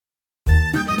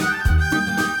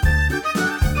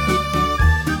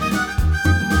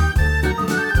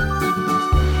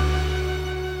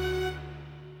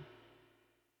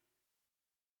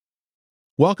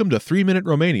Welcome to 3-Minute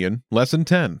Romanian, Lesson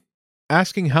 10,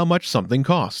 Asking How Much Something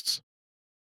Costs.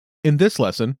 In this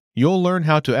lesson, you'll learn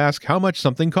how to ask how much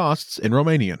something costs in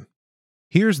Romanian.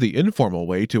 Here's the informal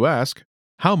way to ask,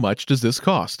 how much does this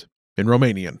cost, in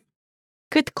Romanian.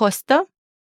 Cât costă?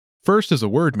 First is a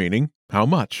word meaning, how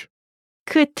much.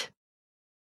 Cât.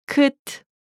 Cât.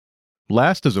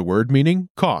 Last is a word meaning,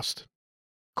 cost.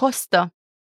 Costă.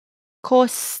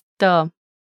 Costă.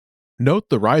 Note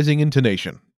the rising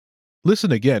intonation.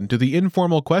 Listen again to the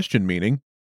informal question meaning,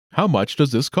 how much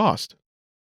does this cost?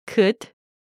 Cât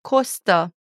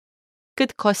costă?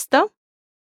 Cât costă?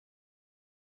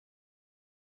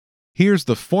 Here's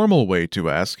the formal way to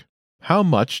ask, how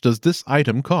much does this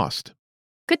item cost?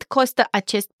 Cât costă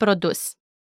acest produs?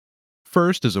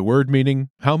 First is a word meaning,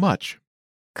 how much.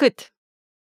 Cât.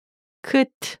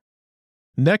 Cât.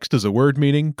 Next is a word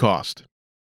meaning, cost.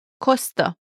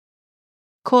 Costă.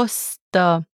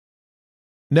 Costă.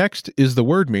 Next is the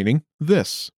word meaning,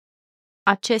 this.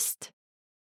 Acest.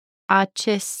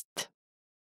 Acest.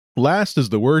 Last is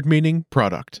the word meaning,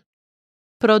 product.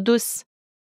 Produs.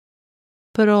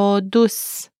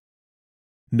 Produs.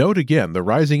 Note again the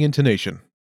rising intonation.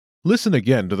 Listen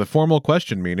again to the formal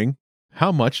question meaning,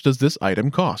 how much does this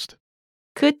item cost?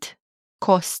 Cât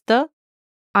costă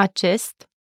acest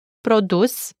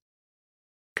produs?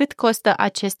 Cât costă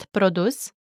acest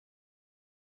produs?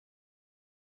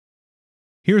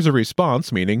 Here's a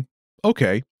response meaning,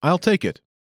 okay, I'll take it.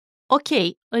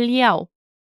 Ok, îl iau.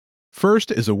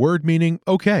 First is a word meaning,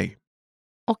 okay.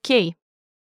 Ok.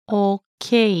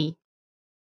 Ok.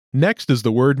 Next is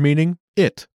the word meaning,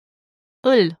 it.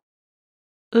 Îl.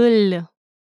 Îl.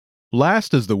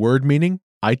 Last is the word meaning,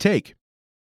 I take.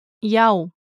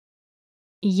 Iau.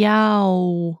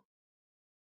 Iau.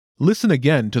 Listen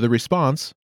again to the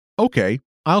response, okay,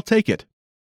 I'll take it.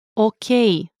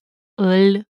 Ok.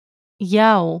 Îl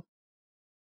iau.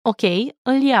 Ok,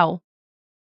 îl iau.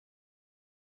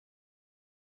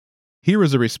 Here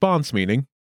is a response meaning,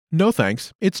 no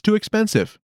thanks, it's too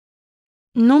expensive.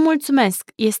 Nu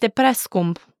mulțumesc, este prea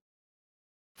scump.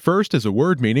 First is a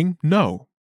word meaning, no.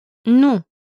 Nu.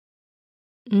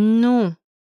 Nu.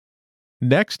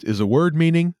 Next is a word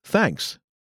meaning, thanks.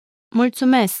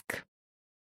 Mulțumesc.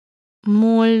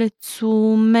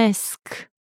 Mulțumesc.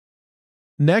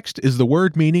 Next is the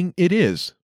word meaning, it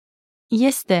is.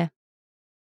 Este.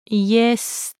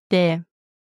 Este.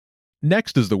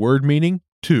 Next is the word meaning,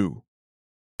 to.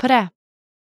 Prea.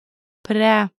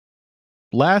 Prea.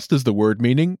 Last is the word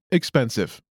meaning,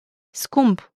 expensive.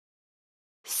 Scump.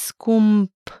 Scump.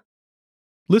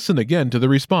 Listen again to the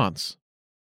response.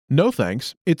 No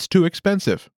thanks, it's too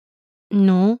expensive.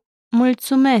 Nu.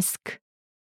 Mulțumesc.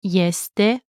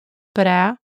 Este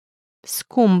prea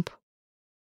scump.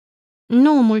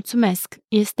 Nu, mulțumesc.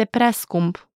 Este prea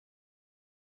scump.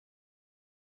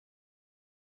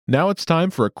 Now it's time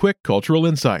for a quick cultural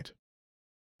insight.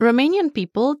 Romanian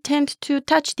people tend to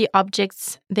touch the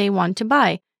objects they want to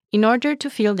buy in order to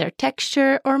feel their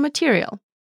texture or material.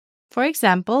 For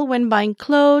example, when buying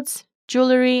clothes,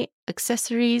 jewelry,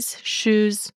 accessories,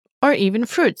 shoes, or even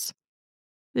fruits.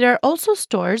 There are also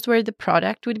stores where the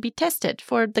product would be tested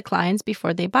for the clients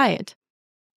before they buy it.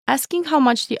 Asking how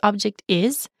much the object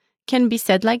is can be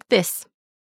said like this.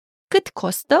 Cât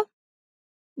costă?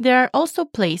 There are also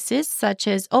places such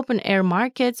as open-air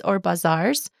markets or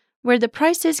bazaars where the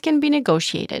prices can be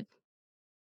negotiated.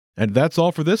 And that's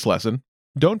all for this lesson.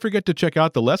 Don't forget to check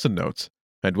out the lesson notes,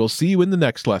 and we'll see you in the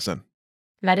next lesson.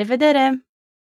 La revedere!